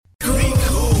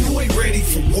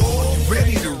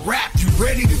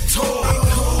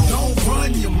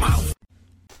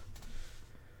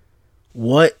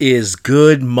What is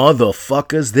good,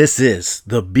 motherfuckers? This is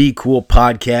the Be Cool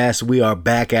Podcast. We are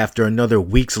back after another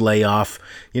week's layoff.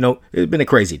 You know, it's been a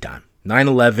crazy time.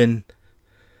 9/11,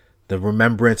 the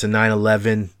remembrance of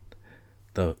 9/11,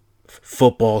 the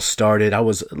football started. I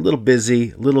was a little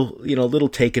busy, a little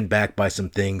taken back by some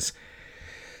things.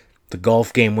 The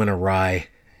golf game went awry.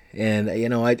 And,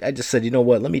 I just said, you know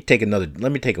what, let me take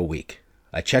a week.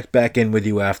 I checked back in with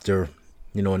you after,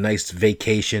 a nice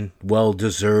vacation,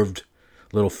 well-deserved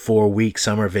little 4-week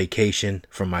summer vacation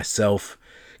for myself.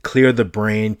 Clear the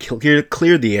brain, clear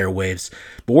the airwaves.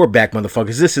 But we're back,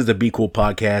 motherfuckers. This is the Be Cool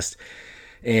Podcast.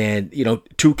 And,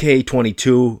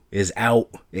 2K22 is out.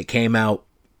 It came out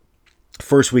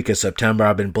first week of September.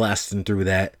 I've been blasting through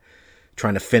that,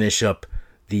 trying to finish up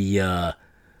the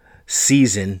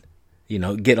season,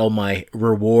 get all my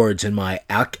rewards and my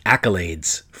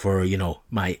accolades for,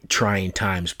 my trying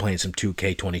times playing some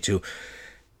 2K22.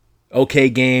 Okay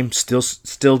game,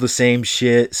 still the same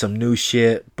shit, some new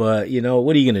shit, but,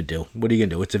 what are you going to do? What are you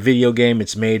going to do? It's a video game.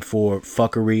 It's made for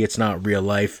fuckery. It's not real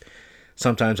life.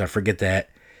 Sometimes I forget that.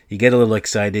 You get a little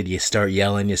excited. You start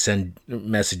yelling. You send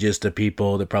messages to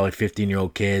people. They're probably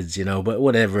 15-year-old kids, but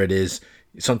whatever it is,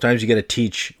 sometimes you got to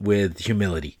teach with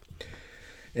humility.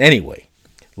 Anyway,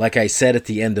 like I said at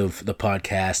the end of the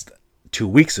podcast 2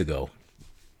 weeks ago,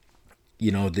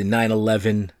 the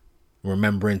 9/11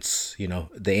 remembrance,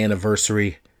 the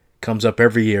anniversary comes up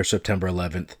every year, September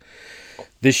 11th.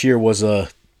 This year was a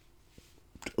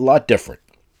lot different.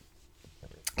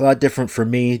 A lot different for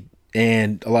me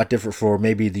and a lot different for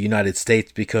maybe the United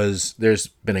States because there's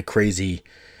been a crazy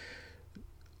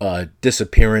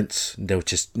disappearance that was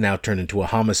just now turned into a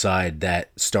homicide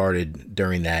that started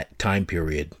during that time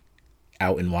period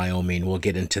out in Wyoming. We'll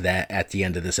get into that at the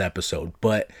end of this episode.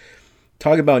 But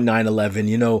talk about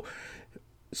 9/11,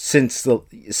 since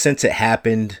it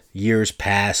happened, years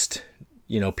passed,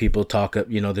 people talk,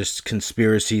 there's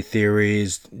conspiracy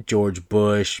theories, George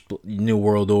Bush, New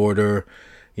World Order,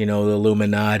 the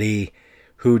Illuminati,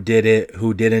 who did it,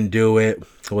 who didn't do it,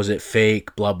 was it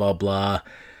fake, blah, blah, blah.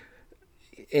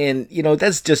 And,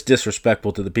 that's just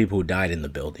disrespectful to the people who died in the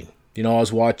building. I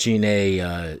was watching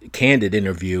a candid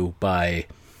interview by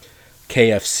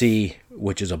KFC,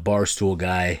 which is a Barstool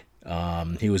guy.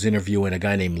 He was interviewing a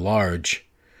guy named Large,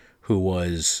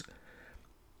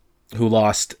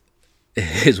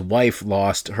 his wife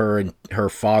lost her and her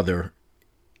father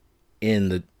in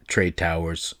the Trade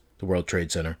Towers, the World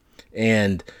Trade Center,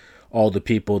 and all the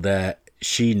people that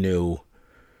she knew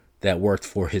that worked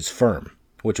for his firm,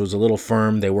 which was a little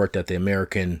firm. They worked at the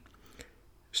American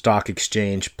Stock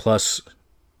Exchange plus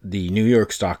the New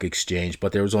York Stock Exchange,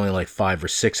 but there was only like 5 or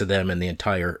 6 of them, and the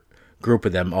entire group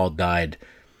of them all died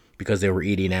because they were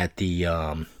eating at the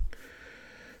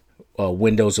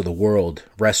Windows of the World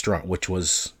restaurant, which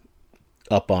was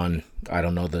up on, I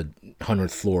don't know, the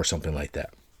 100th floor or something like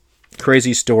that.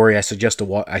 Crazy story. I suggest you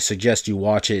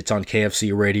watch it. It's on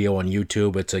KFC Radio on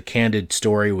YouTube. It's a candid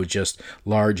story with just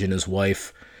Large and his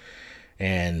wife,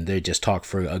 and they just talk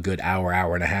for a good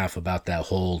hour and a half about that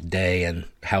whole day and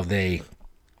how they,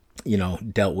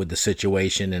 dealt with the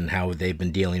situation and how they've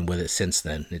been dealing with it since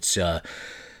then. It's,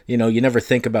 you never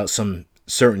think about some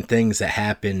certain things that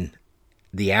happen,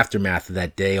 the aftermath of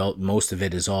that day. Most of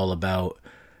it is all about,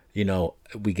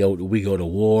 we go to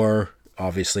war.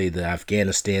 Obviously, the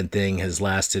Afghanistan thing has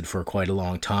lasted for quite a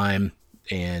long time.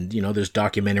 And, there's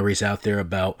documentaries out there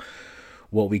about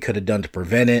what we could have done to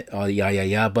prevent it.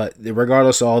 But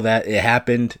regardless of all that, it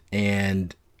happened.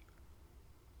 And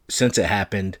since it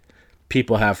happened,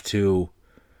 people have to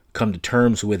come to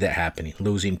terms with it happening,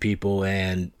 losing people.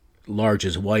 And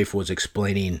Large's wife was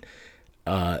explaining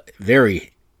with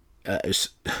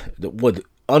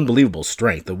unbelievable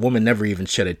strength. The woman never even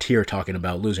shed a tear talking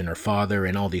about losing her father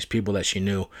and all these people that she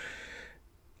knew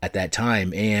at that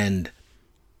time. And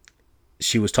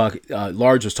she was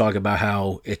Large was talking about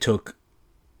how it took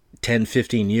 10,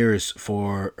 15 years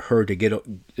for her to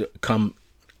come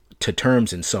to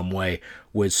terms in some way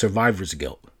with survivor's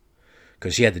guilt,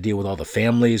 because she had to deal with all the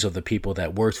families of the people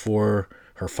that worked for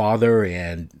her father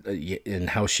and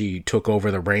how she took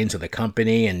over the reins of the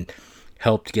company and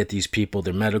helped get these people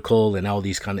their medical and all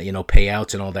these kind of,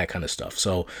 payouts and all that kind of stuff.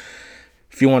 So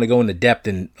if you want to go into depth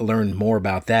and learn more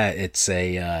about that, it's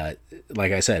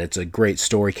like I said, it's a great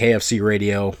story. KFC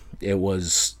Radio, it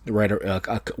was right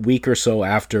a week or so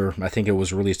after, I think it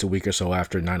was released a week or so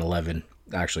after 9/11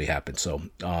 actually happened. So,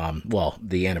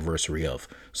 the anniversary of.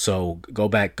 So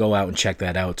go out and check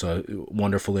that out. It's a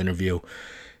wonderful interview.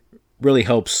 Really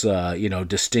helps,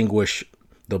 distinguish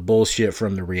the bullshit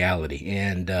from the reality.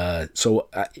 And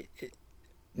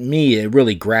it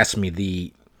really grasped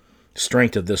me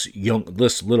strength of this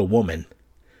little woman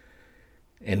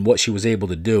and what she was able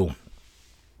to do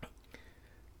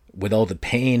with all the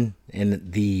pain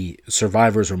and the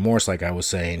survivor's remorse, like I was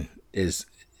saying, is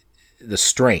the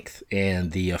strength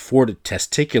and the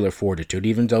testicular fortitude,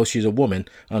 even though she's a woman.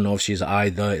 I don't know if she's I,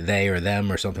 they, or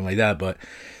them or something like that, but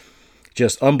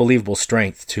just unbelievable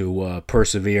strength to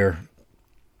persevere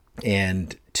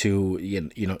and to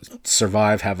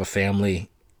survive, have a family,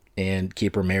 and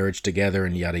keep her marriage together,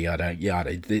 and yada yada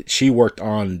yada. She worked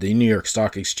on the New York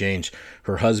Stock Exchange.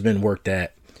 Her husband worked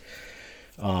at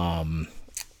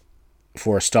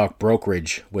for a stock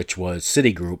brokerage, which was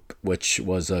Citigroup, which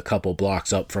was a couple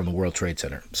blocks up from the World Trade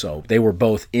Center. So they were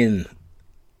both in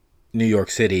New York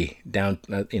City, down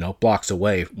blocks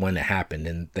away when it happened,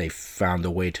 and they found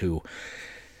a way to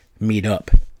meet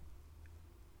up.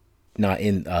 Not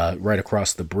in right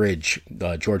across the bridge,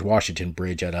 George Washington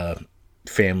Bridge, at a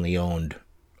family-owned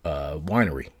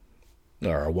winery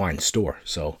or a wine store.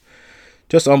 So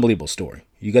just unbelievable story.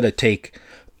 You got to take.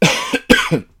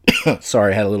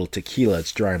 Sorry, I had a little tequila.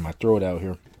 It's drying my throat out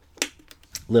here.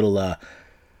 Little,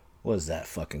 what is that?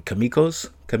 Fucking Casamigos?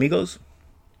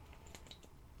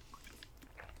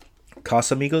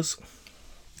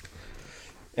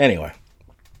 Anyway,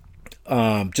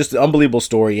 just an unbelievable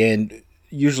story. And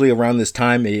usually around this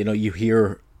time, you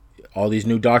hear all these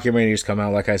new documentaries come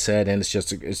out, like I said, and it's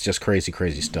just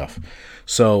crazy stuff.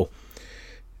 So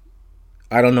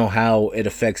I don't know how it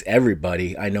affects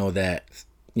everybody. I know that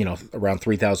around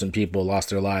 3,000 people lost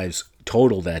their lives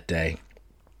total that day.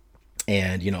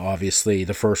 And, obviously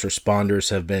the first responders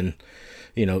have been,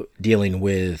 dealing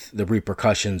with the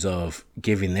repercussions of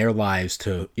giving their lives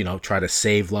to, try to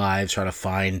save lives, try to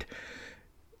find,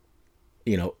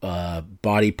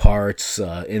 body parts,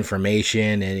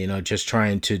 information, and, just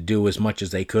trying to do as much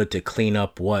as they could to clean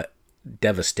up what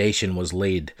devastation was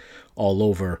laid all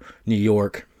over New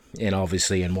York and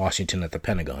obviously in Washington at the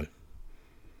Pentagon.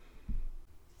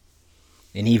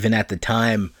 And even at the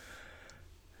time,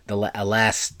 when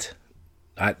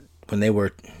they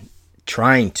were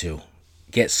trying to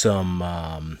get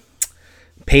some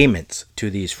payments to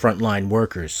these frontline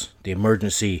workers, the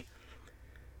emergency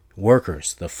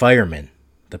workers, the firemen,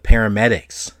 the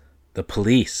paramedics, the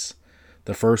police,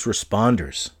 the first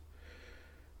responders,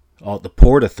 all the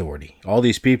Port Authority, all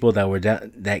these people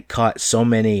that caught so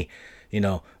many,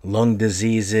 lung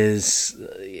diseases,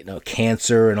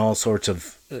 cancer, and all sorts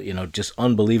of, just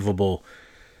unbelievable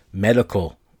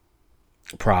medical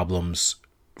problems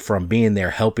from being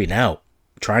there helping out,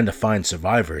 trying to find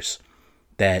survivors.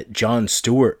 That Jon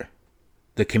Stewart,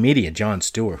 the comedian Jon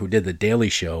Stewart, who did The Daily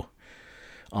Show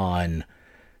on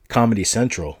Comedy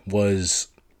Central, was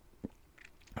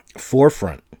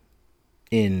forefront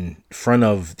in front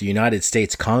of the United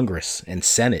States Congress and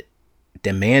Senate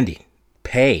demanding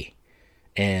pay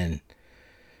and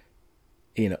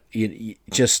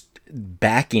just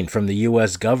backing from the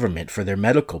U.S. government for their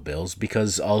medical bills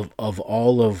because of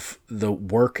all of the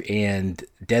work and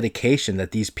dedication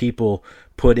that these people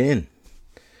put in,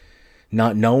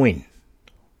 not knowing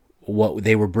what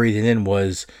they were breathing in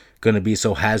was going to be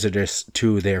so hazardous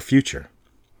to their future.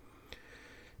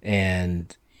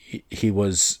 And he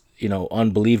was,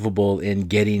 unbelievable in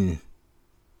getting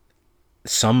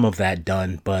some of that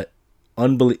done, but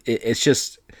it's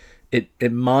just,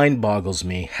 it mind boggles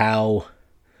me how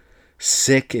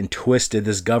sick and twisted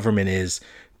this government is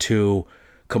to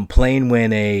complain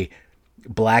when a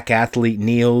black athlete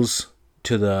kneels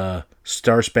to the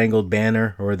Star-Spangled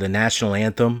Banner or the national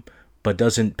anthem, but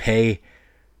doesn't pay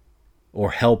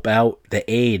or help out the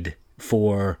aid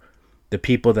for the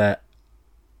people that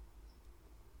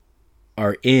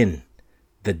are in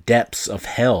the depths of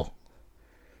hell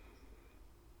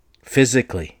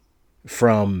physically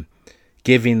from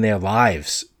giving their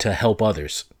lives to help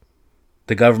others.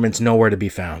 The government's nowhere to be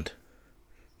found.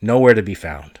 Nowhere to be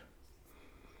found.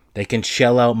 They can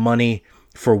shell out money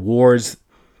for wars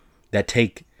that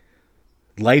take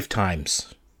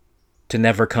lifetimes to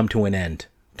never come to an end,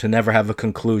 to never have a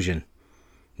conclusion.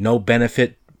 No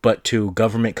benefit but to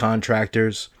government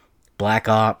contractors, black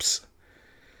ops,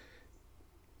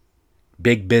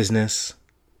 big business,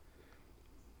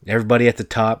 everybody at the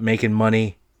top making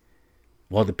money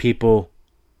while the people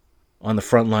on the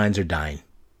front lines are dying.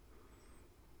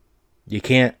 You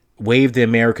can't wave the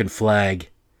American flag,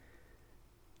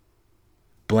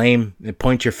 blame and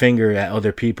point your finger at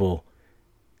other people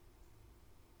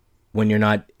when you're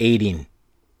not aiding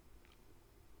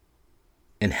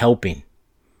and helping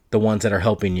the ones that are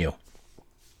helping you.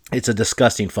 It's a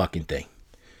disgusting fucking thing.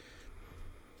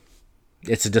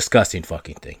 It's a disgusting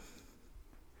fucking thing.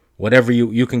 Whatever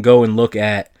you can go and look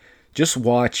at, just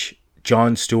watch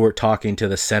Jon Stewart talking to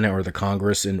the Senate or the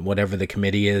Congress and whatever the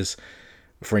committee is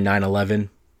for 9/11.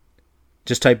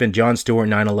 Just type in Jon Stewart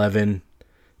 9/11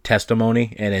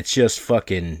 testimony, and it's just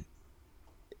fucking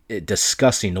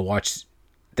disgusting to watch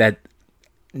that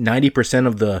 90%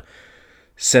 of the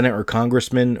Senate or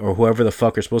congressmen or whoever the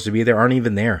fuck are supposed to be there aren't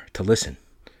even there to listen,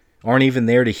 aren't even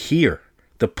there to hear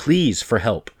the pleas for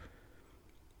help.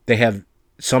 They have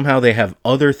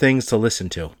other things to listen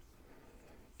to.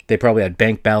 They probably had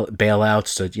bank bailouts,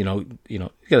 so you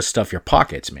gotta stuff your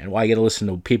pockets, man. Why you gotta listen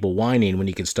to people whining when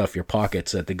you can stuff your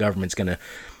pockets that the government's gonna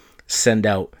send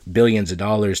out billions of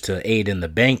dollars to aid in the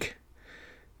bank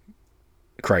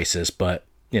crisis? But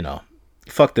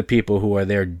fuck the people who are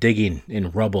there digging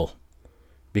in rubble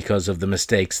because of the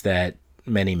mistakes that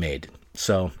many made.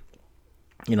 So,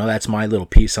 that's my little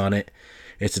piece on it.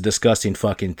 It's a disgusting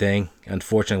fucking thing.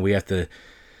 Unfortunately, we have to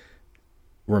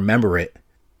remember it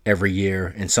every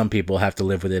year, and some people have to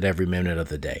live with it every minute of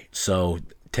the day. So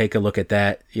take a look at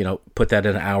that, put that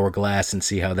in an hourglass and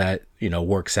see how that,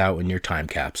 works out in your time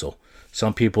capsule.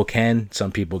 Some people can,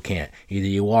 some people can't. Either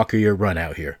you walk or you run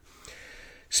out here.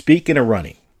 Speaking of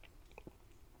running,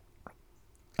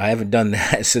 I haven't done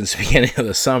that since the beginning of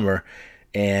the summer,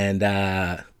 and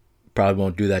probably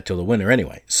won't do that till the winter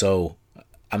anyway. So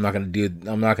I'm not going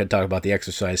to talk about the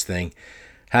exercise thing.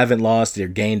 Haven't lost or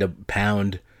gained a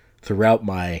pound throughout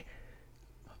my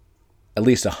at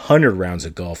least 100 rounds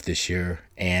of golf this year,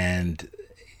 and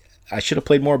I should have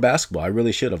played more basketball. I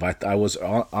really should have. I was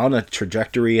on a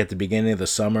trajectory at the beginning of the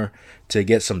summer to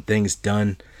get some things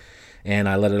done, and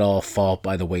I let it all fall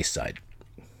by the wayside.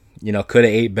 Could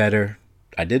have ate better.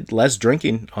 I did less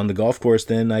drinking on the golf course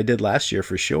than I did last year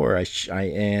for sure. I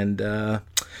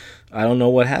don't know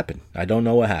what happened.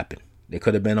 It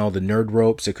could have been all the nerd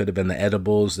ropes. It could have been the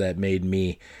edibles that made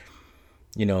me,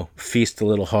 feast a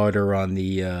little harder on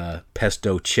the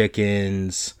pesto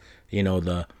chickens,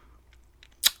 the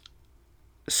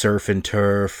surf and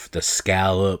turf, the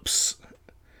scallops.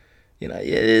 It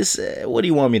is, what do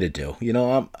you want me to do?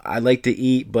 I like to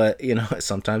eat, but,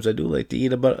 sometimes I do like to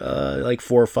eat about like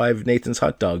 4 or 5 Nathan's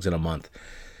hot dogs in a month.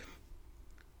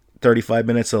 35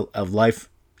 minutes of life,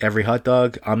 every hot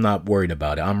dog, I'm not worried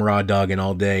about it. I'm raw dogging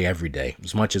all day, every day,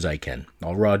 as much as I can.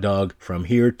 I'll raw dog from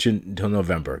here till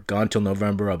November. Gone till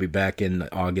November. I'll be back in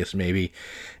August maybe,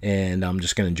 and I'm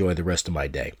just going to enjoy the rest of my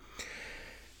day.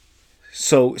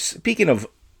 So, speaking of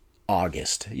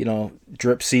August,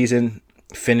 drip season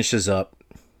finishes up.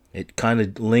 It kind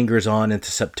of lingers on into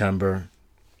September,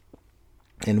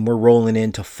 and we're rolling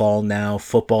into fall now.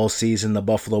 Football season. The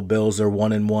Buffalo Bills are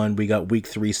 1-1. We got week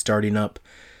 3 starting up.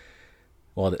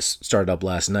 Well, it started up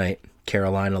last night.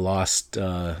 Carolina lost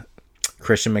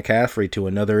Christian McCaffrey to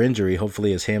another injury.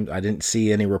 Hopefully his I didn't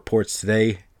see any reports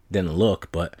today. Didn't look,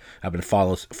 but I've been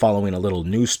following a little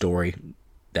news story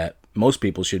that most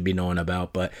people should be knowing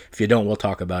about. But if you don't, we'll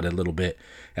talk about it a little bit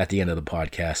at the end of the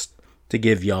podcast to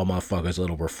give y'all motherfuckers a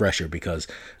little refresher, because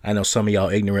I know some of y'all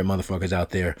ignorant motherfuckers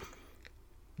out there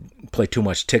play too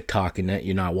much TikTok and that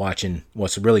you're not watching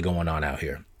what's really going on out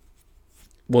here.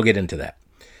 We'll get into that.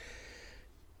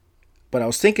 But I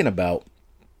was thinking about,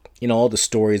 all the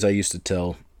stories I used to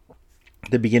tell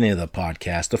at the beginning of the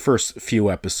podcast, the first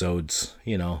few episodes,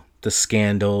 the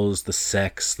scandals, the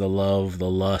sex, the love, the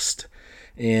lust.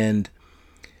 And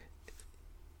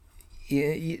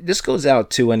this goes out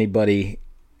to anybody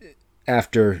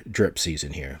after drip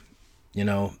season here.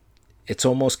 It's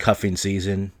almost cuffing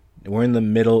season. We're in the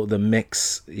middle, the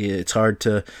mix. It's hard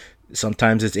to,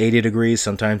 sometimes it's 80 degrees,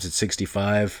 sometimes it's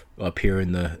 65 up here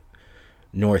in the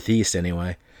Northeast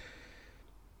anyway.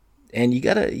 And you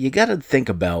gotta think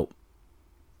about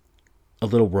a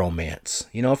little romance.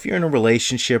 If you're in a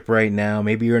relationship right now,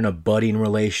 maybe you're in a budding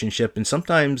relationship, and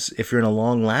sometimes if you're in a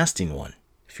long-lasting one,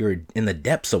 if you're in the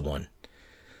depths of one,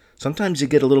 sometimes you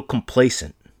get a little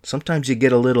complacent. Sometimes you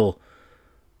get a little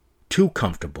too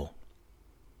comfortable.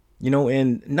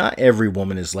 And not every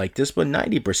woman is like this, but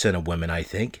 90% of women, I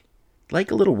think,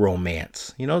 like a little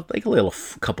romance, like a little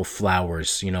couple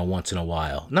flowers, once in a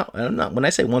while. I'm not, when I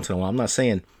say once in a while, I'm not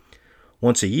saying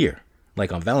once a year,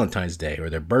 like on Valentine's Day or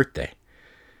their birthday.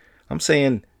 I'm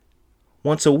saying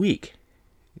once a week.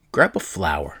 Grab a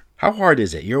flower. How hard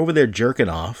is it? You're over there jerking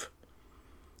off.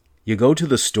 You go to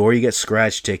the store, you get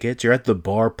scratch tickets. You're at the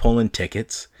bar pulling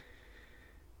tickets.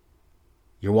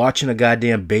 You're watching a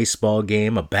goddamn baseball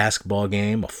game, a basketball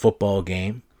game, a football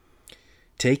game.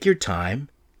 Take your time.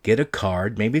 Get a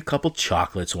card, maybe a couple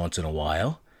chocolates once in a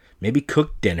while. Maybe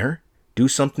cook dinner. Do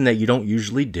something that you don't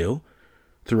usually do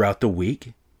throughout the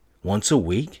week, once a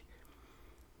week.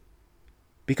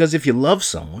 Because if you love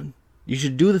someone, you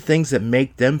should do the things that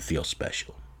make them feel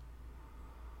special.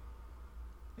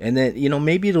 And then,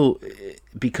 maybe it'll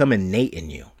become innate in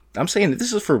you. I'm saying that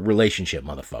this is for relationship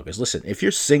motherfuckers. Listen, if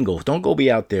you're single, don't go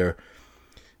be out there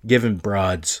giving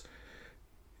broads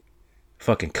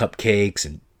fucking cupcakes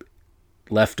and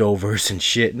leftovers and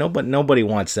shit. Nobody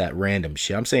wants that random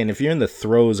shit. I'm saying if you're in the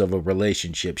throes of a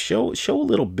relationship, show a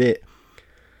little bit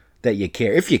that you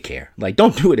care. If you care. Like,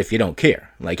 don't do it if you don't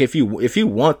care. Like, if you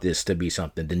want this to be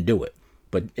something, then do it.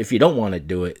 But if you don't want to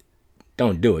do it,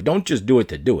 don't do it. Don't just do it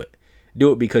to do it.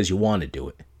 Do it because you want to do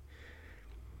it.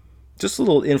 Just a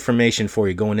little information for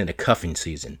you going into cuffing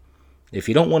season. If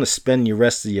you don't want to spend your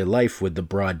rest of your life with the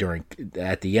broad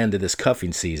at the end of this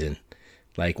cuffing season,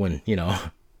 like when,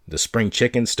 the spring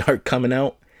chickens start coming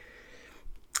out,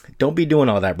 don't be doing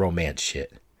all that romance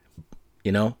shit.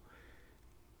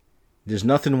 There's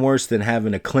nothing worse than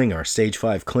having a clinger, stage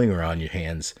 5 clinger on your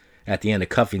hands at the end of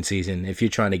cuffing season if you're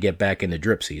trying to get back into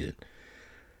drip season.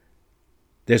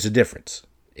 There's a difference.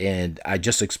 And I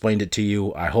just explained it to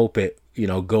you. I hope it,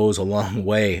 goes a long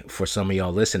way for some of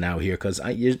y'all listening out here, because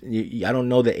I don't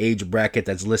know the age bracket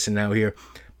that's listening out here.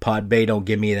 Podbay don't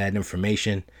give me that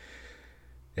information.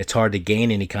 It's hard to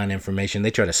gain any kind of information.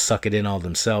 They try to suck it in all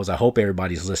themselves. I hope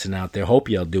everybody's listening out there. Hope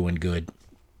y'all doing good.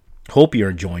 Hope you're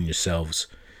enjoying yourselves.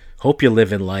 Hope you're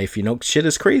living life. Shit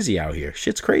is crazy out here.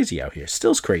 Shit's crazy out here.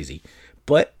 Still's crazy.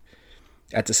 But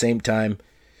at the same time,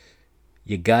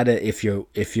 you gotta, if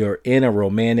you're in a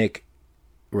romantic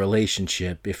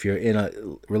relationship, if you're in a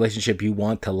relationship you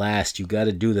want to last, you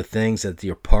gotta do the things that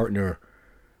your partner,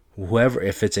 whoever,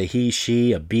 if it's a he,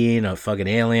 she, a being, a fucking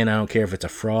alien, I don't care if it's a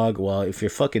frog. Well, if you're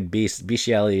fucking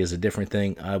bestiality is a different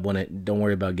thing. Don't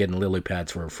worry about getting lily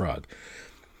pads for a frog.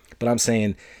 But I'm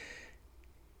saying,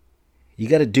 you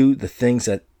got to do the things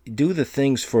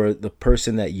for the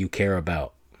person that you care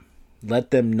about.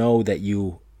 Let them know that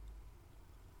you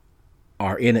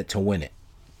are in it to win it.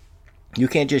 You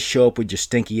can't just show up with your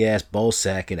stinky ass ball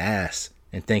sack and ass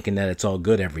and thinking that it's all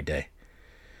good every day.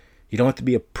 You don't have to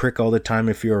be a prick all the time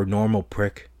if you're a normal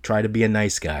prick. Try to be a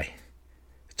nice guy.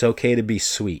 It's okay to be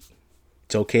sweet.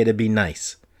 It's okay to be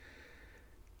nice.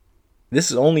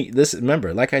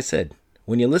 Remember, like I said,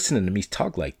 when you're listening to me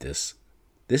talk like this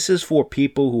is for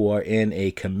people who are in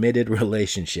a committed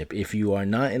relationship. If you are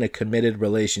not in a committed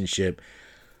relationship,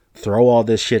 throw all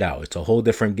this shit out. It's a whole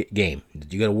different game.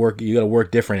 You gotta work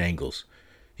different angles.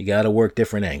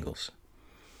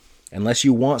 Unless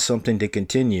you want something to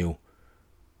continue,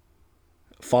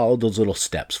 follow those little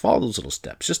steps.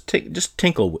 Just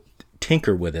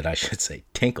tinker with it, I should say.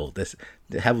 Tinkle.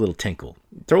 Have a little tinkle.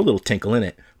 Throw a little tinkle in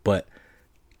it, but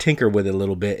tinker with it a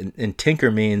little bit. And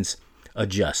tinker means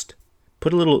adjust.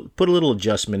 Put a little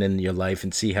adjustment in your life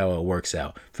and see how it works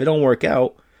out. If it don't work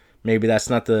out, maybe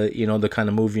that's not the kind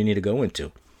of move you need to go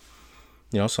into.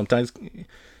 Sometimes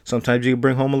you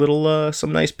bring home a little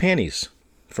some nice panties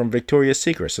from Victoria's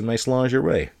Secret, some nice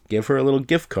lingerie. Give her a little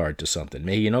gift card to something.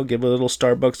 Maybe give her a little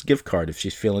Starbucks gift card if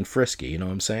she's feeling frisky. You know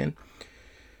what I'm saying?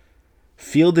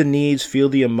 Feel the needs, feel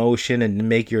the emotion, and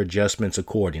make your adjustments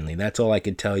accordingly. That's all I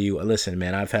can tell you. Listen,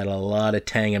 man, I've had a lot of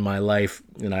tang in my life,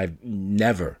 and I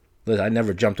never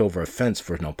jumped over a fence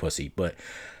for no pussy, but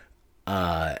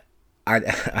I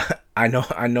know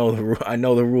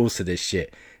the rules to this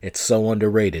shit. It's so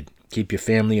underrated. Keep your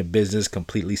family and business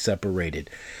completely separated.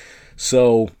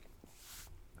 So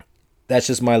that's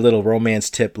just my little romance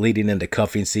tip leading into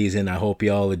cuffing season. I hope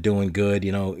y'all are doing good.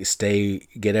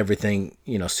 Get everything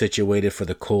situated for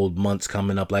the cold months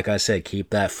coming up. Like I said, keep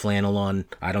that flannel on.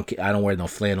 I don't wear no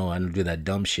flannel. I don't do that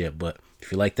dumb shit. But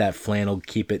if you like that flannel,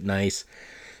 keep it nice.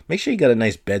 Make sure you got a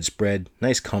nice bedspread,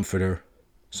 nice comforter,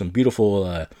 some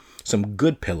beautiful, some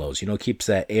good pillows. Keeps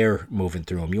that air moving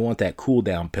through them. You want that cool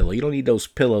down pillow. You don't need those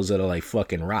pillows that are like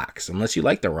fucking rocks, unless you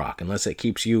like the rock, unless it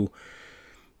keeps you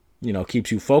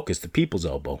focused. The people's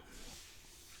elbow.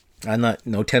 I'm not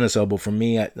no tennis elbow for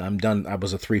me. I'm done. I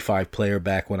was a 3-5 player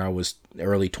back when I was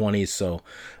early 20s, so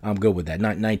I'm good with that.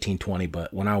 Not 1920,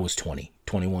 but when I was 20,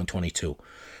 21, 22,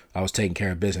 I was taking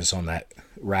care of business on that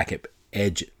Rackets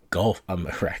Edge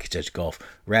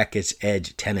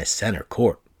Tennis Center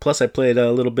court. Plus, I played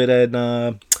a little bit at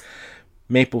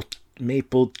Maple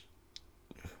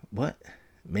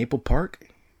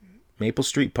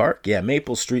Street Park? Yeah,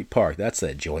 Maple Street Park. That's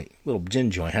that joint. Little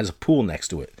gin joint. Has a pool next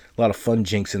to it. A lot of fun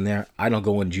jinks in there. I don't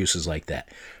go in juices like that.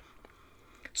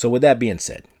 So with that being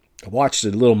said, I watched a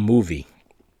little movie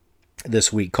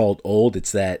this week called Old.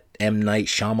 It's that M. Night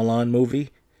Shyamalan movie.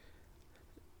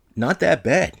 Not that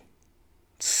bad.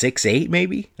 6-8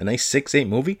 maybe? A nice 6-8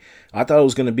 movie? I thought it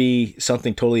was going to be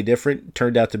something totally different. It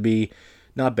turned out to be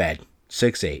not bad.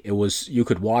 6-8. It was, you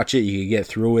could watch it. You could get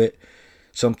through it.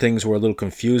 Some things were a little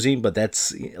confusing, but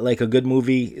that's like a good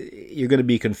movie. You're going to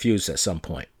be confused at some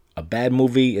point. A bad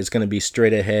movie is going to be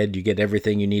straight ahead. You get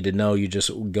everything you need to know. You just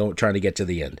go trying to get to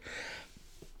the end.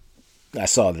 I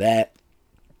saw that.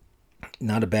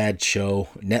 Not a bad show.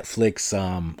 Netflix,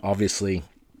 obviously,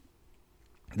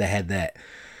 they had that.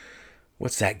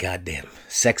 What's that goddamn?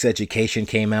 Sex Education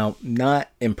came out. Not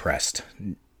impressed.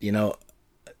 You know,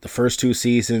 the first 2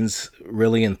 seasons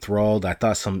really enthralled. I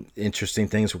thought some interesting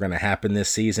things were going to happen this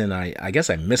season. I guess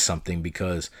I missed something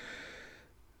because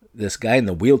this guy in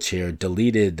the wheelchair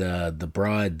deleted the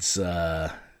broad's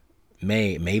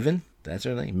Maven. That's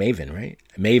her name? Maven, right?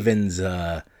 Maven's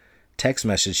text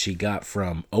message she got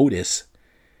from Otis.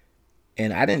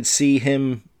 And I didn't see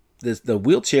him, the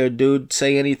wheelchair dude,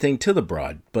 say anything to the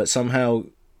broad. But somehow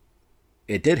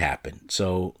it did happen.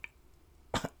 So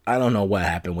I don't know what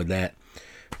happened with that.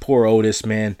 Poor Otis,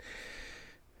 man.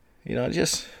 You know,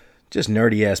 just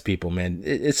nerdy ass people, man.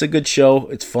 It's a good show.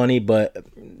 It's funny, but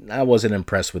I wasn't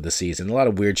impressed with the season. A lot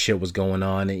of weird shit was going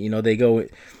on, and you know they go.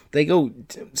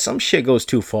 Some shit goes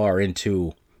too far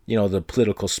into, you know, the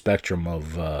political spectrum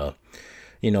of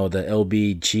you know, the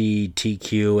LBGTQ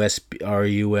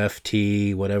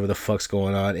SRUFT, whatever the fuck's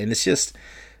going on, and it's just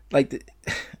like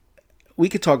we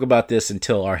could talk about this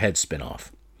until our heads spin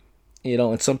off. You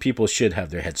know, and some people should have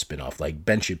their head spin off. Like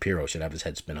Ben Shapiro should have his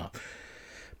head spin off.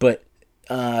 But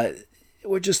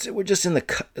we're just in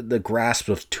the grasp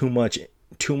of too much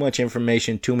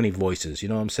information, too many voices. You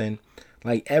know what I'm saying?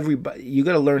 Like everybody, you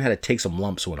got to learn how to take some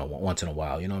lumps once in a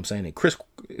while. You know what I'm saying? And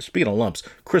speaking of lumps,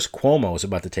 Chris Cuomo is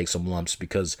about to take some lumps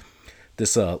because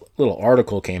this little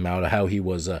article came out of how he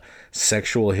was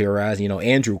sexual harassed. You know,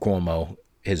 Andrew Cuomo,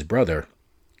 his brother,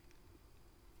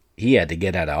 he had to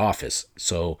get out of office.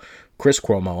 So Chris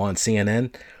Cuomo on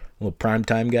CNN, little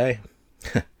primetime guy,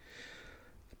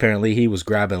 apparently he was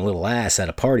grabbing a little ass at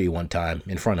a party one time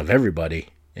in front of everybody.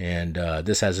 And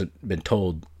this hasn't been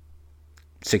told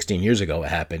 16 years ago it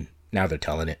happened. Now they're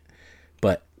telling it.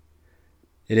 But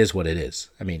it is what it is.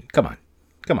 I mean, come on,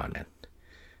 man.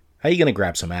 How you going to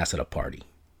grab some ass at a party?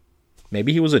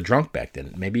 Maybe he was a drunk back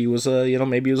then. Maybe he was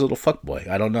maybe he was a little fuckboy.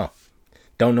 I don't know.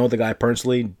 Don't know the guy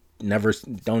personally.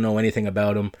 Don't know anything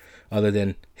about him other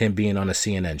than him being on a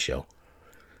CNN show.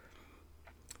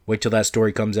 Wait till that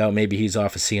story comes out. Maybe he's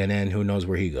off of CNN. Who knows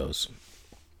where he goes?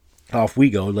 Off we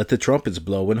go. Let the trumpets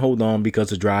blow and hold on because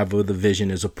the driver of the vision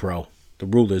is a pro. The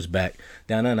ruler's back.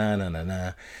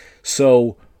 Da-na-na-na-na-na.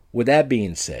 So with that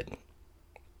being said,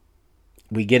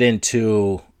 we get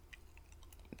into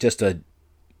just a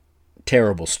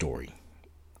terrible story.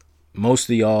 Most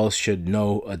of y'all should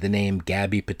know the name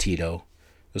Gabby Petito.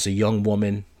 It was a young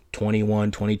woman,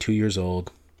 21, 22 years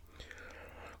old.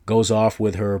 Goes off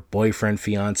with her boyfriend,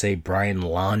 fiance, Brian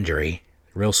Laundrie.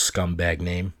 Real scumbag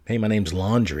name. Hey, my name's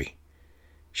Laundrie.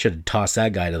 Should have tossed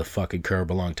that guy to the fucking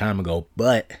curb a long time ago.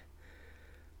 But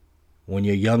when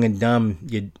you're young and dumb,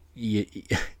 you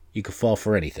could fall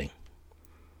for anything.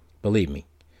 Believe me.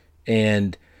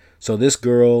 And so this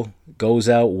girl goes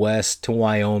out west to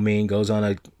Wyoming, goes on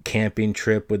a camping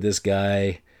trip with this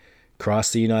guy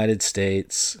across the United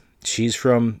States. She's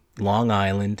from Long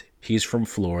Island. He's from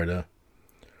Florida.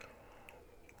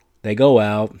 They go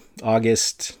out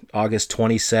August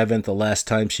 27th, the last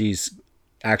time she's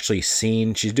actually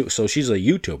seen. So she's a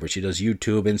YouTuber. She does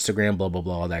YouTube, Instagram, blah, blah,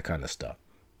 blah, all that kind of stuff.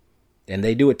 And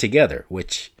they do it together,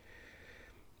 which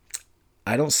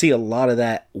I don't see a lot of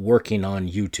that working on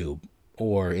YouTube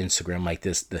or Instagram like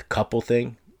this, the couple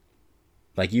thing.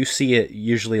 Like you see it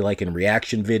usually like in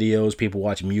reaction videos, people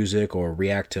watch music or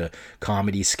react to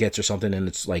comedy skits or something, and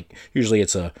it's like usually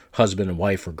it's a husband and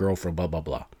wife or girlfriend, blah, blah,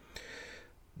 blah.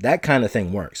 That kind of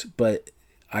thing works, but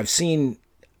I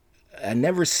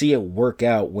never see it work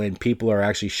out when people are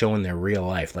actually showing their real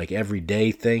life, like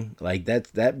everyday thing. Like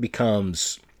that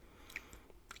becomes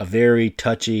a very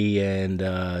touchy and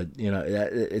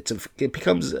it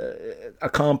becomes a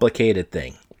complicated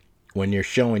thing when you're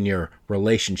showing your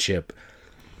relationship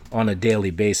on a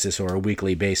daily basis or a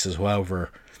weekly basis,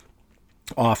 however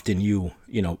often you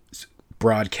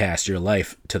broadcast your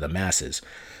life to the masses.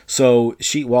 So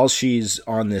while she's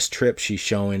on this trip, she's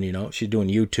showing, she's doing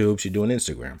YouTube, she's doing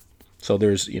Instagram. So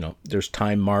there's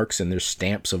time marks and there's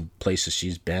stamps of places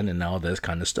she's been and all this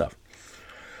kind of stuff.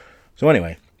 So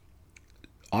anyway,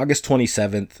 August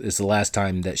 27th is the last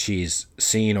time that she's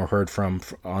seen or heard from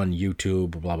on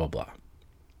YouTube, blah, blah, blah.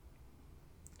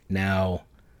 Now,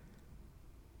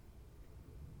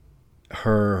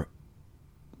 her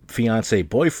fiance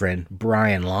boyfriend,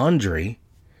 Brian Laundrie,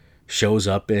 shows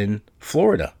up in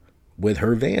Florida with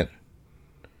her van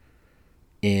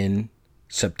on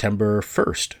September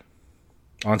 1st.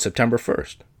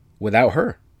 without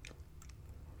her.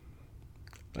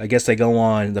 I guess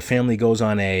the family goes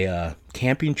on a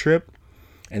camping trip,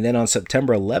 and then on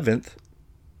September 11th,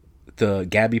 the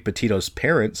Gabby Petito's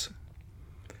parents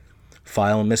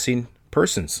file a missing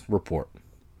persons report.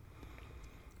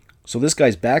 So this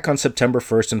guy's back on September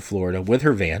 1st in Florida with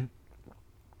her van.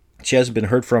 She hasn't been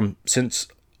heard from since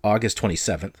August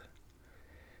 27th.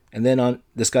 And then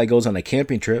this guy goes on a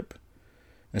camping trip.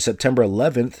 And September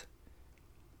 11th,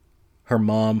 her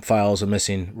mom files a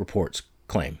missing reports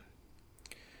claim.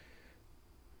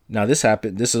 Now this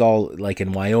is all like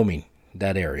in Wyoming,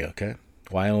 that area, okay?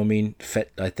 Wyoming,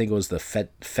 I think it was the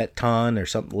Fetton or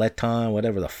something, Leton,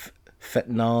 whatever, the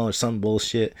fentanyl or some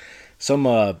bullshit.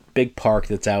 Some big park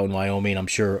that's out in Wyoming. I'm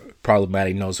sure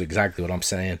Problematic knows exactly what I'm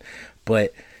saying.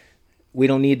 But we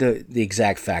don't need the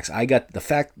exact facts. I got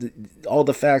all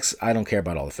the facts. I don't care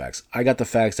about all the facts. I got the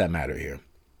facts that matter here.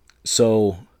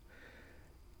 So,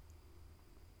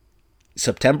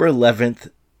 September 11th,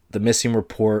 the missing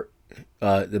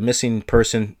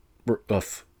person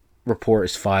report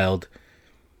is filed.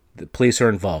 The police are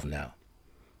involved now.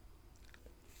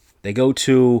 They go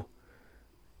to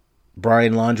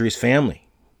Brian Laundrie's family,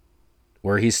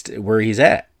 where he's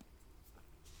at.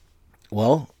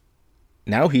 Well,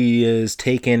 now he is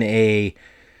taking a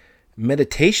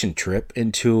meditation trip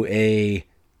into a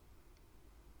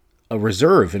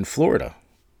reserve in Florida.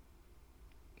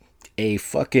 A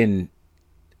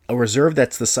reserve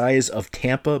that's the size of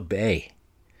Tampa Bay.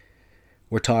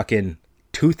 We're talking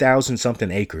 2,000 something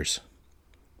acres.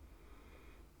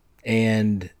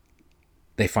 And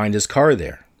they find his car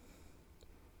there.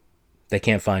 They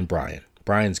can't find Brian.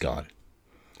 Brian's gone.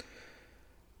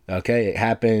 Okay, it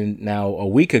happened now a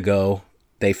week ago.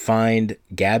 They find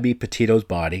Gabby Petito's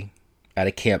body at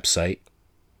a campsite.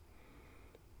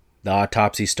 The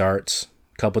autopsy starts.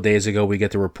 A couple days ago, we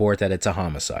get the report that it's a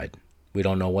homicide. We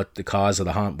don't know what the cause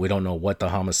of we don't know what the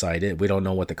homicide is. We don't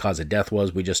know what the cause of death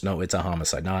was. We just know it's a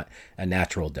homicide, not a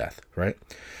natural death, right?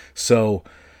 So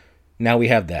now we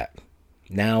have that.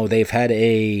 Now they've had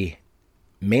a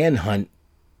manhunt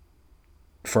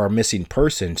for a missing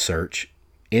person search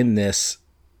in this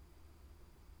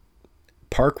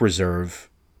park reserve,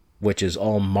 which is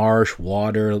all marsh,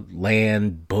 water,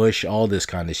 land, bush, all this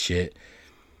kind of shit,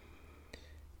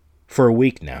 for a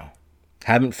week now.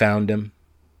 Haven't found him.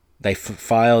 They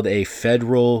filed a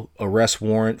federal arrest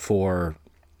warrant for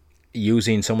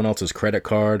using someone else's credit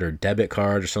card or debit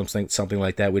card or something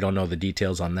like that. We don't know the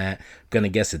details on that. I'm gonna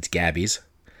guess it's Gabby's.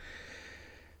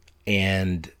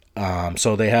 And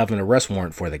so they have an arrest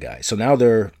warrant for the guy. So now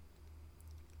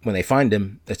when they find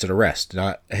him, it's an arrest.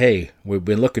 Not, hey, we've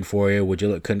been looking for you. Would you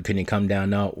look? Can you come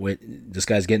down now? This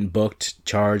guy's getting booked,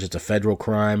 charged. It's a federal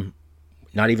crime.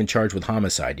 Not even charged with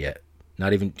homicide yet.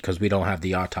 Not even, because we don't have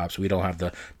the autopsy. We don't have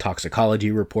the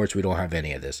toxicology reports. We don't have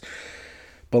any of this.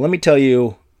 But let me tell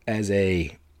you, as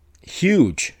a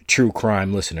huge true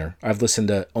crime listener, I've listened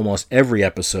to almost every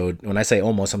episode. When I say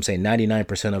almost, I'm saying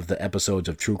 99% of the episodes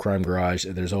of True Crime Garage.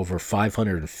 There's over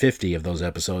 550 of those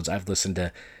episodes. I've listened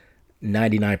to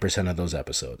 99% of those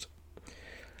episodes.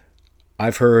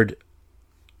 I've heard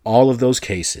all of those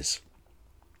cases.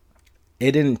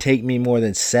 It didn't take me more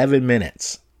than 7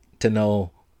 minutes to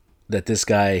know that this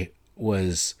guy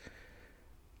was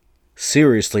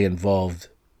seriously involved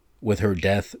with her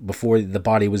death before the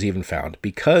body was even found,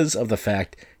 because of the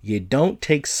fact you don't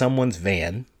take someone's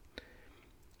van,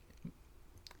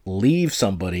 leave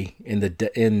somebody in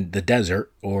the desert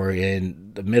or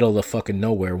in the middle of the fucking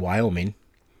nowhere, Wyoming,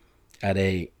 at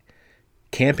a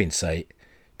camping site,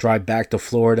 drive back to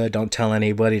Florida, don't tell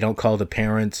anybody, don't call the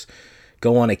parents,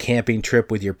 go on a camping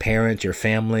trip with your parents, your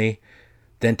family,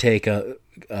 then take a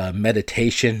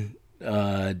meditation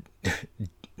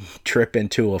trip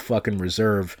into a fucking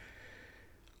reserve,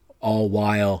 all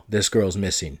while this girl's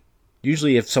missing.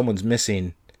 Usually if someone's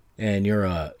missing and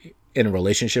you're in a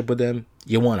relationship with them,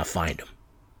 you want to find them.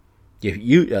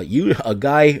 You a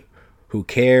guy who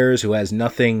cares, who has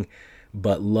nothing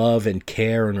but love and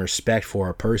care and respect for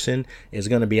a person, is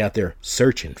going to be out there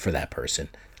searching for that person.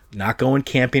 Not going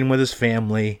camping with his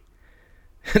family,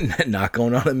 not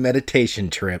going on a meditation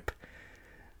trip.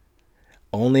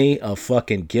 Only a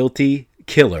fucking guilty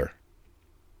killer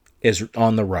is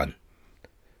on the run.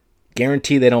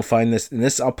 Guarantee they don't find this. And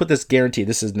I'll put this guarantee.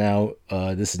 This is now,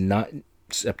 this is not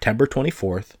September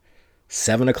 24th,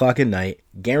 7 o'clock at night.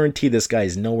 Guarantee this guy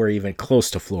is nowhere even close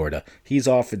to Florida. He's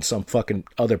off in some fucking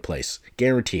other place.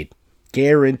 Guaranteed.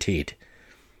 Guaranteed.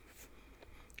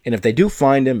 And if they do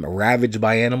find him ravaged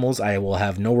by animals, I will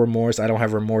have no remorse. I don't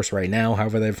have remorse right now.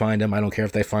 However they find him, I don't care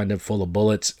if they find him full of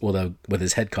bullets with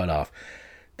his head cut off.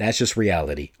 That's just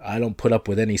reality. I don't put up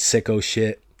with any sicko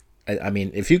shit. I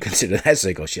mean, if you consider that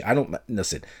sicko shit, I don't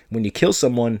listen. When you kill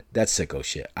someone, that's sicko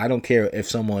shit. I don't care if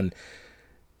someone,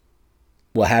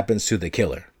 what happens to the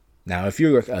killer. Now, if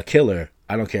you're a killer,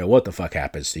 I don't care what the fuck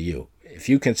happens to you. If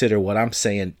you consider what I'm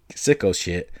saying sicko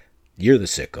shit, you're the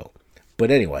sicko. But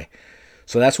anyway,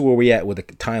 so that's where we at with the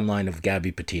timeline of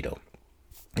Gabby Petito.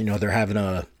 You know, they're having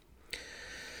a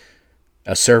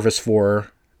service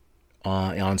for her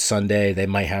on Sunday. They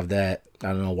might have that. I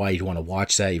don't know why you want to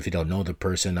watch that if you don't know the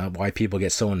person. Why people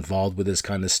get so involved with this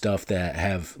kind of stuff that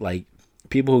have like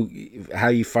people. How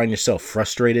you find yourself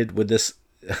frustrated with this?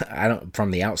 I don't.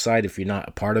 From the outside, if you're not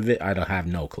a part of it, I don't have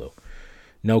no clue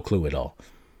at all.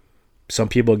 Some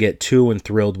people get too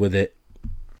enthralled with it,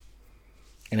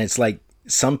 and it's like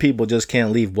some people just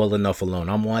can't leave well enough alone.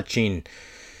 I'm watching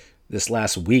this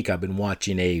last week. I've been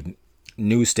watching a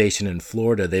news station in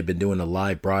Florida. They've been doing a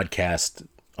live broadcast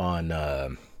on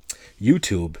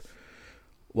YouTube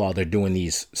while they're doing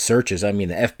these searches. I mean,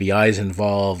 the FBI is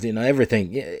involved, you know, everything.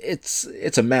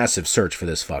 It's a massive search for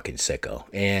this fucking sicko,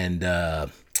 and I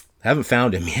haven't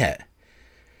found him yet.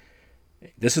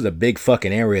 This is a big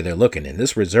fucking area they're looking in.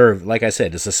 This reserve, like I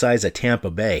said, it's the size of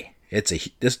Tampa Bay.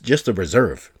 This just a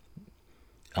reserve.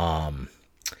 I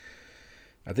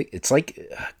think it's like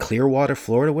Clearwater,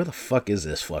 Florida. Where the fuck is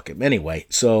this fucking? Anyway,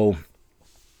 so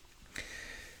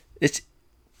it's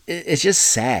just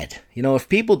sad. You know, if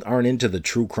people aren't into the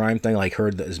true crime thing, like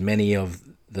heard as many of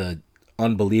the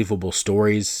unbelievable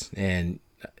stories and,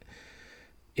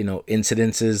 you know,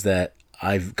 incidences that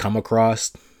I've come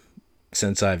across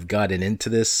since I've gotten into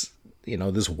this, you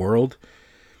know, this world,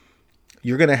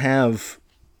 you're not going to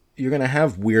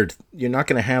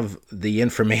have the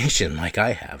information like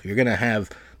I have. You're going to have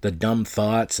the dumb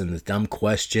thoughts and the dumb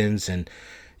questions, and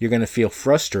you're going to feel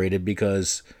frustrated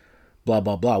because blah,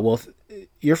 blah, blah. Well,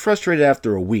 you're frustrated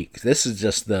after a week. This is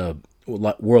just the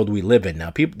world we live in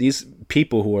now. These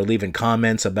people who are leaving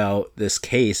comments about this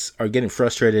case are getting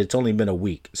frustrated. It's only been a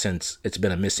week since it's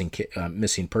been a missing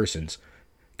persons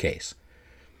case.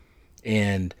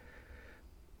 And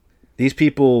these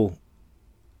people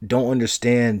don't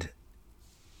understand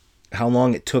how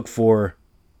long it took for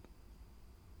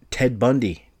Ted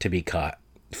Bundy to be caught,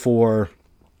 for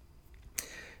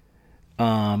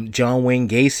John Wayne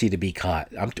Gacy to be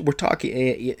caught. We're talking,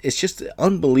 it's just an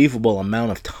unbelievable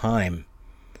amount of time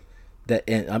that,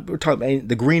 and we're talking about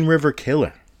the Green River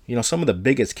Killer. You know, some of the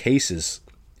biggest cases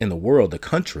in the world, the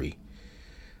country.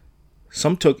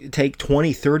 Some take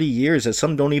 20, 30 years, and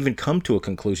some don't even come to a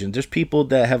conclusion. There's people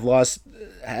that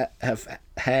have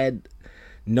had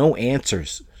no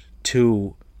answers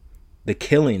to the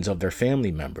killings of their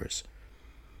family members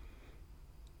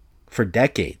for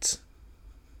decades,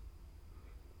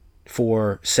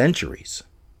 for centuries.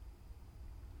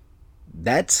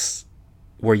 That's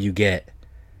where you get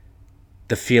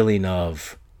the feeling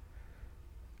of,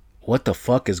 what the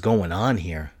fuck is going on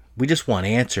here? We just want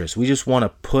answers. We just want to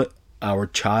put our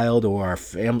child or our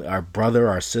family, our brother,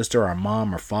 our sister, our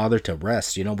mom, our father to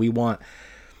rest. You know, we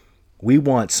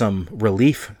want some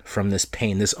relief from this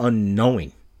pain, this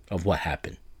unknowing of what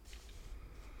happened.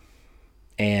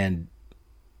 And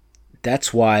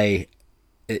that's why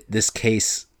this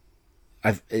case,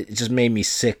 it just made me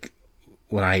sick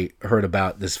when I heard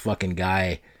about this fucking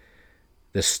guy,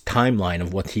 this timeline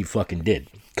of what he fucking did.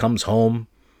 Comes home,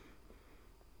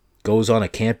 goes on a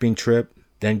camping trip,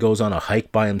 then goes on a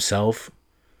hike by himself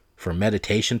for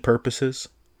meditation purposes.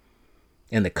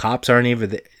 And the cops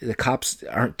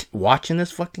aren't watching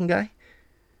this fucking guy.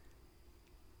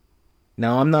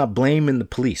 Now, I'm not blaming the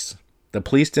police. The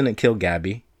police didn't kill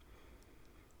Gabby.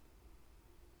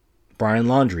 Brian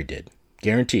Laundrie did.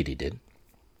 Guaranteed he did.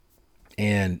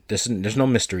 And there's no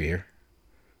mystery here.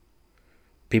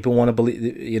 People want to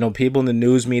believe, you know, people in the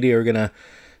news media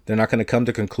they're not going to come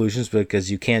to conclusions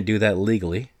because you can't do that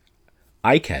legally.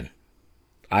 I can.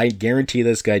 I guarantee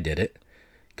this guy did it,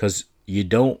 because you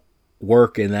don't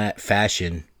work in that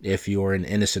fashion if you're an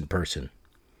innocent person.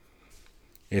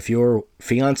 If your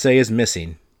fiance is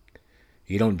missing,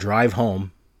 you don't drive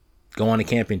home, go on a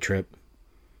camping trip,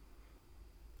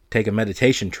 take a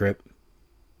meditation trip,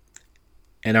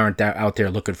 and aren't out there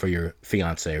looking for your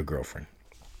fiance or girlfriend.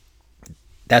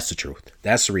 That's the truth.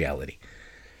 That's the reality.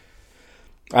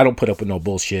 I don't put up with no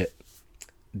bullshit.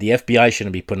 The FBI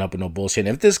shouldn't be putting up with no bullshit.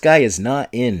 And if this guy is not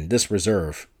in this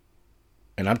reserve,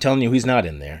 and I'm telling you he's not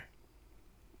in there,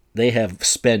 they have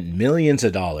spent millions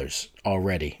of dollars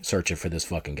already searching for this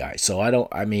fucking guy. So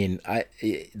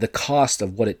the cost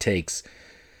of what it takes,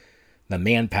 the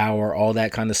manpower, all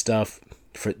that kind of stuff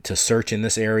to search in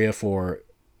this area from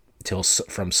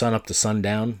sun up to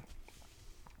sundown,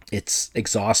 it's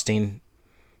exhausting,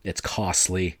 it's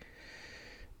costly,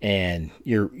 and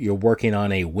you're working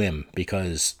on a whim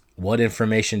because what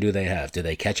information do they have? Do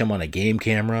they catch them on a game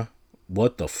camera?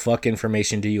 What the fuck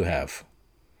information do you have?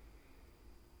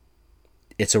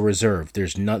 It's a reserve.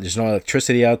 There's no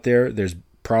electricity out there. There's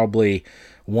probably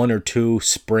 1 or 2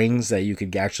 springs that you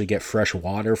could actually get fresh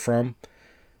water from,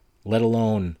 let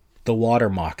alone the water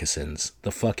moccasins,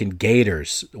 the fucking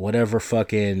gators, whatever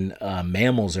fucking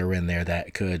mammals are in there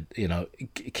that could,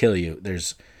 kill you.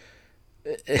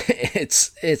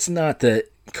 It's not the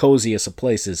coziest of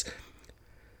places.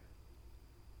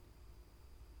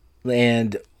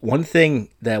 And one thing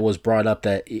that was brought up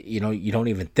that, you don't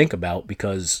even think about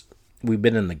because we've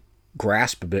been in the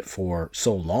grasp of it for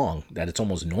so long that it's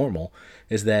almost normal,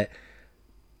 is that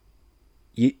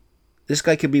this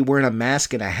guy could be wearing a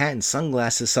mask and a hat and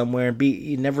sunglasses somewhere and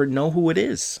you never know who it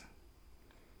is.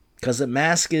 Because the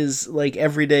mask is like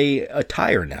everyday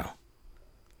attire now.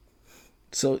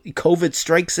 So COVID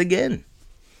strikes again.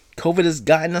 COVID has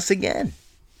gotten us again.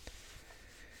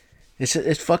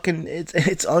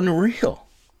 It's unreal.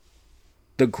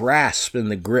 The grasp and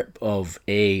the grip of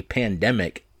a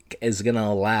pandemic is going to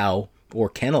allow, or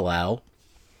can allow,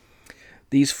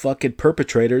 these fucking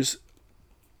perpetrators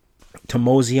to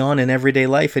mosey on in everyday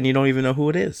life and you don't even know who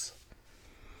it is.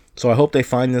 So I hope they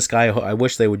find this guy. I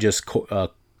wish they would just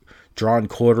draw and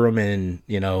quarter him in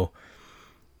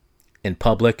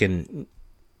public and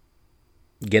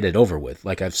get it over with.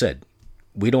 Like I've said,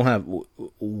 we don't have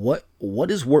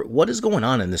what is going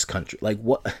on in this country. Like,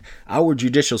 what, our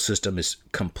judicial system is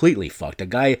completely fucked. A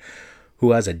guy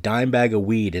who has a dime bag of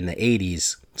weed in the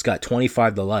 80s, it's got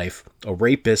 25 to life, a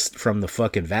rapist from the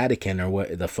fucking Vatican or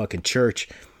the fucking church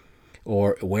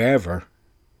or wherever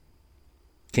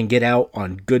can get out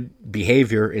on good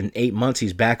behavior. In 8 months,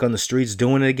 he's back on the streets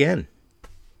doing it again.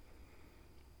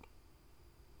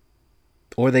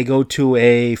 Or they go to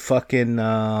a fucking,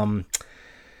 a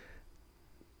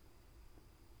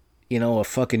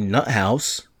fucking nut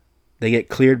house. They get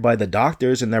cleared by the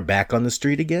doctors and they're back on the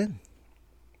street again.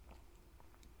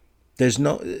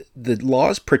 The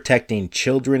laws protecting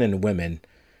children and women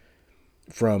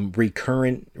from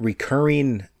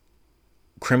recurring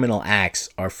criminal acts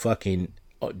are fucking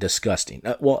disgusting.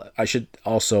 Well, I should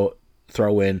also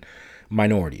throw in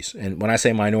minorities. And when I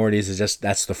say minorities,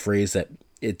 that's the phrase that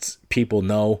it's people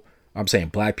know. I'm saying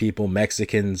black people,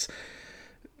 Mexicans,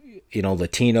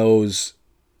 Latinos,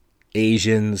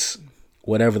 Asians,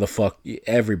 whatever the fuck,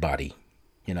 everybody,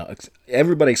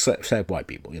 everybody except white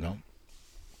people,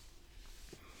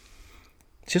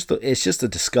 It's just a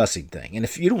disgusting thing. And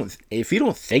if you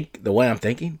don't think the way I'm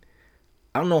thinking,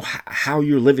 I don't know how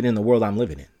you're living in the world I'm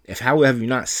living in. How have you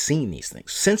not seen these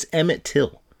things since Emmett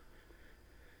Till?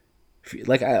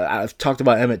 I've talked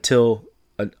about Emmett Till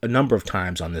a number of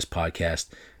times on this podcast.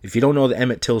 If you don't know the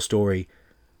Emmett Till story,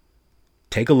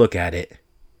 take a look at it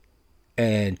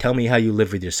and tell me how you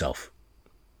live with yourself.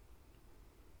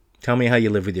 Tell me how you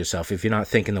live with yourself if you're not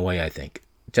thinking the way I think.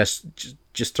 Just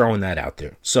throwing that out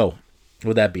there. So,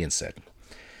 with that being said,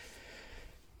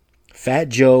 Fat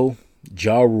Joe,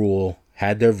 Ja Rule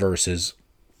had their verses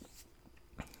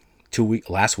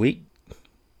last week.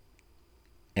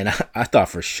 And I thought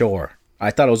for sure.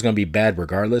 I thought it was going to be bad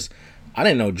regardless. I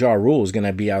didn't know Ja Rule was going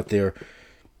to be out there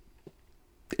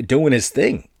doing his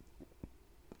thing.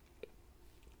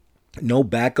 No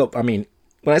backup. I mean,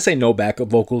 when I say no backup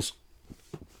vocals,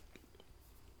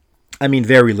 I mean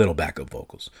very little backup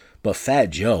vocals. But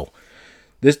Fat Joe,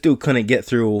 this dude couldn't get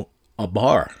through a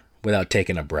bar without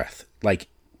taking a breath. Like,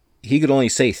 he could only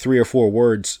say 3 or 4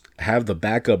 words, have the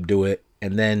backup do it,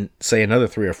 and then say another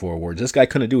 3 or 4 words. This guy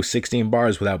couldn't do 16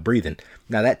 bars without breathing.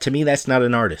 Now, that to me, that's not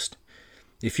an artist.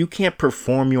 If you can't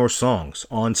perform your songs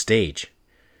on stage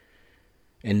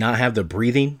and not have the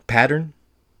breathing pattern,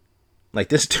 like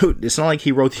this dude, it's not like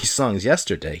he wrote these songs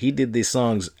yesterday. He did these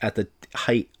songs at the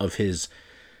height of his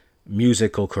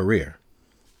musical career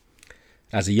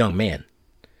as a young man.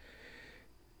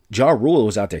 Ja Rule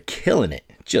was out there killing it,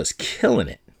 just killing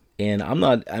it. And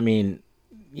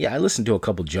I listened to a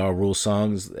couple Ja Rule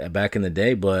songs back in the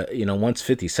day, but once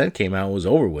 50 Cent came out, it was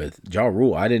over with. Ja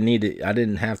Rule, I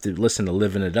didn't have to listen to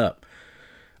Living It Up.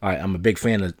 All right, I'm a big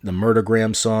fan of the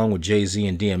Murdergram song with Jay-Z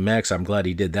and DMX. I'm glad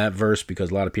he did that verse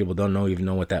because a lot of people don't even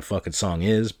know what that fucking song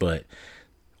is, but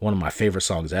one of my favorite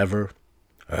songs ever.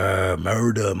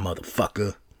 Murder,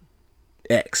 motherfucker.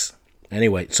 X.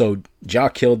 Anyway, so Ja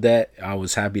killed that. I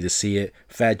was happy to see it.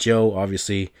 Fat Joe,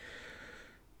 obviously,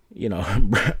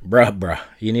 bruh,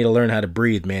 you need to learn how to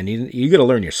breathe, man. You got to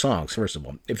learn your songs, first of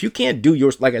all. If you can't do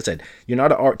yours, like I said, you're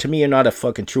not to me, you're not a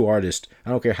fucking true artist. I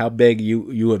don't care how big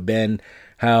you have been,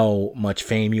 how much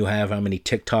fame you have, how many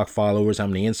TikTok followers, how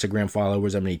many Instagram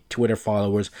followers, how many Twitter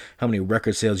followers, how many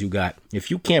record sales you got. If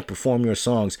you can't perform your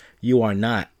songs, you are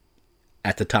not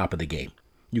at the top of the game.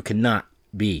 You cannot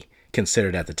be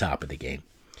considered at the top of the game.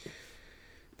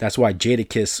 That's why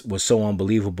Jadakiss was so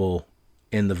unbelievable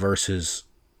in the verses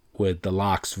with the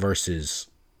Lox versus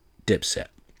Dipset.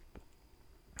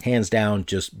 Hands down,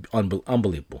 just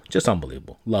unbelievable. Just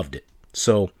unbelievable. Loved it.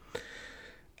 So,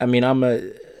 I mean,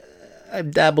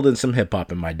 I've dabbled in some hip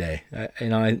hop in my day.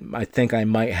 I think I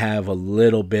might have a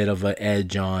little bit of an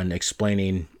edge on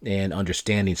explaining and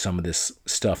understanding some of this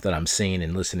stuff that I'm seeing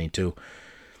and listening to.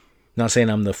 Not saying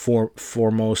I'm the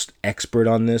foremost expert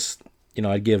on this.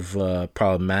 I'd give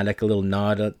Problematic a little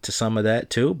nod to some of that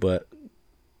too. But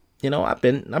I've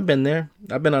been there.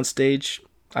 I've been on stage.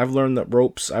 I've learned the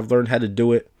ropes. I've learned how to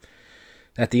do it.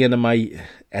 At the end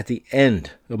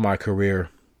of my career,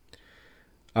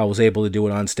 I was able to do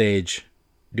it on stage,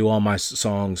 do all my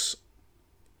songs,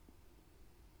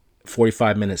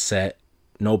 45-minute set,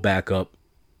 no backup,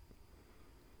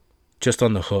 just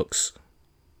on the hooks,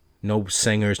 no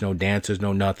singers, no dancers,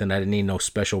 no nothing. I didn't need no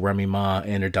special Remy Ma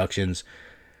introductions,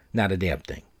 not a damn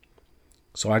thing.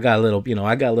 So I got a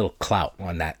little clout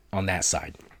on that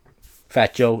side.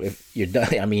 Fat Joe, if you're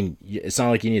done, I mean, it's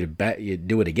not like you need to you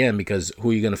do it again, because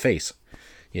who are you gonna face?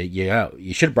 You're out.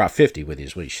 You should have brought 50 with you.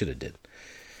 Is what you should have did.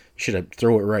 Should have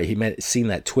throw it right. He seen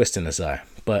that twist in his eye.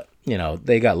 But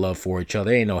they got love for each other.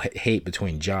 There ain't no hate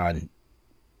between John and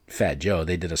Fat Joe.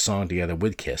 They did a song together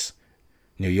with Kiss,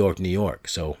 New York, New York.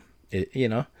 So hope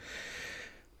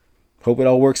it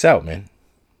all works out, man.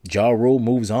 Ja Rule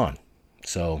moves on.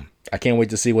 So I can't wait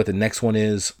to see what the next one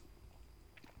is.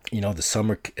 The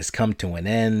summer has come to an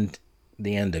end.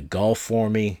 The end of golf for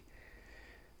me.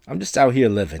 I'm just out here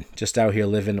living.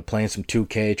 Playing some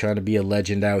 2K, trying to be a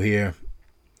legend out here.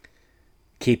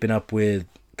 Keeping up with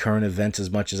current events as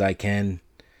much as I can.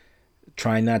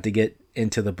 Trying not to get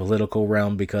into the political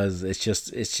realm, because it's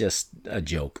just a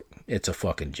joke. It's a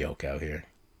fucking joke out here.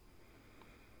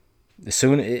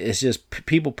 It's just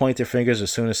people point their fingers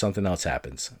as soon as something else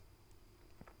happens.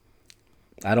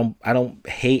 I don't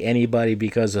hate anybody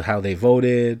because of how they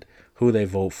voted, who they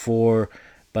vote for,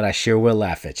 but I sure will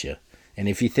laugh at you. And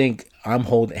if you think I'm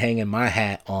hanging my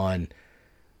hat on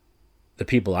the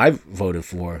people I've voted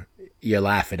for, you're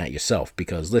laughing at yourself.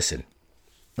 Because listen,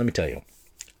 let me tell you,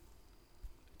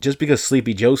 just because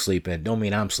Sleepy Joe's sleeping don't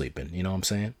mean I'm sleeping. You know what I'm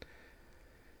saying?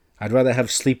 I'd rather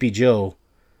have Sleepy Joe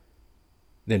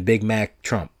than Big Mac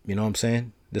Trump. You know what I'm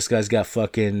saying? This guy's got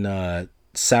fucking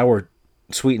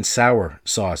sweet and sour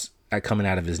sauce coming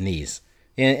out of his knees.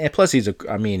 And plus he's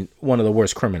one of the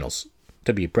worst criminals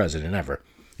to be president ever.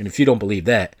 And if you don't believe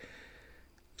that,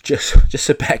 just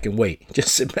sit back and wait.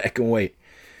 Just sit back and wait.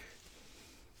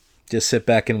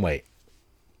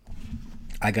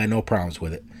 I got no problems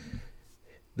with it.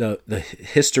 The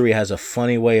history has a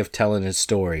funny way of telling its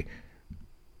story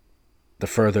the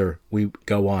further we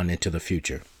go on into the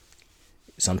future.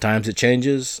 Sometimes it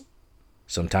changes,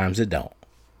 sometimes it don't.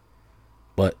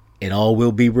 But it all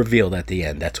will be revealed at the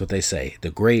end. That's what they say. The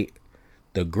great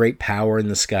power in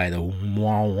the sky,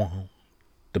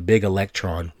 the big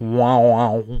electron.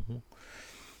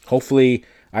 Hopefully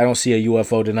I don't see a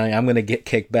UFO tonight. I'm going to get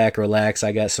kicked back, relax.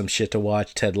 I got some shit to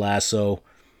watch. Ted Lasso.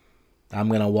 I'm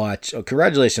going to watch. Oh,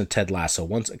 congratulations, Ted Lasso.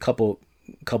 A couple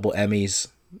Emmys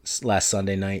last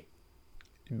Sunday night.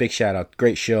 Big shout out.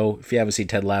 Great show. If you haven't seen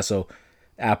Ted Lasso,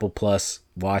 Apple Plus,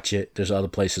 watch it. There's other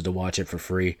places to watch it for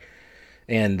free.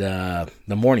 And The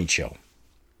Morning Show.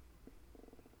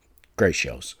 Great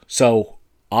shows. So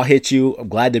I'll hit you. I'm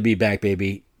glad to be back,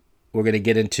 baby. We're going to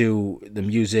get into the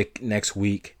music next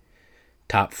week.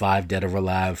 Top 5 Dead or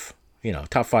Alive.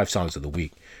 Top 5 songs of the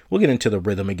week. We'll get into the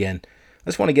rhythm again. I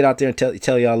just want to get out there and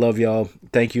tell y'all I love y'all.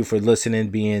 Thank you for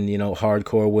listening, being,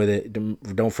 hardcore with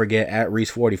it. Don't forget, at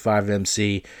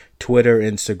Reese45MC, Twitter,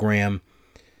 Instagram.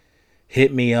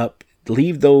 Hit me up.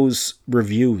 Leave those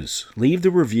reviews. Leave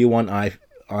the review on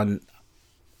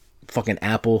fucking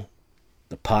Apple,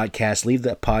 the podcast. Leave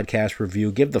that podcast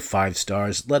review. Give the 5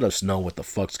 stars. Let us know what the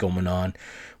fuck's going on.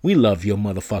 We love you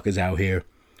motherfuckers out here.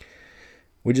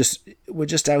 We're just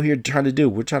out here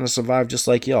we're trying to survive just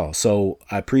like y'all. So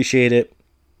I appreciate it.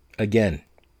 Again,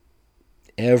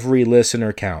 every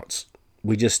listener counts.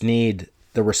 We just need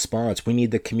the response. We need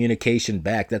the communication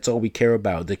back. That's all we care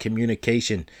about. The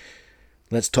communication.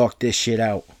 Let's talk this shit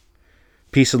out.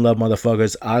 Peace and love,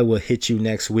 motherfuckers. I will hit you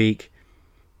next week.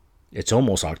 It's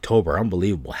almost October.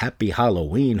 Unbelievable. Happy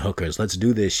Halloween, hookers. Let's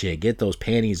do this shit. Get those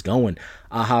panties going.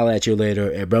 I'll holler at you later.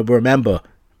 And remember,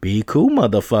 be cool,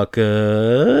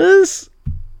 motherfuckers.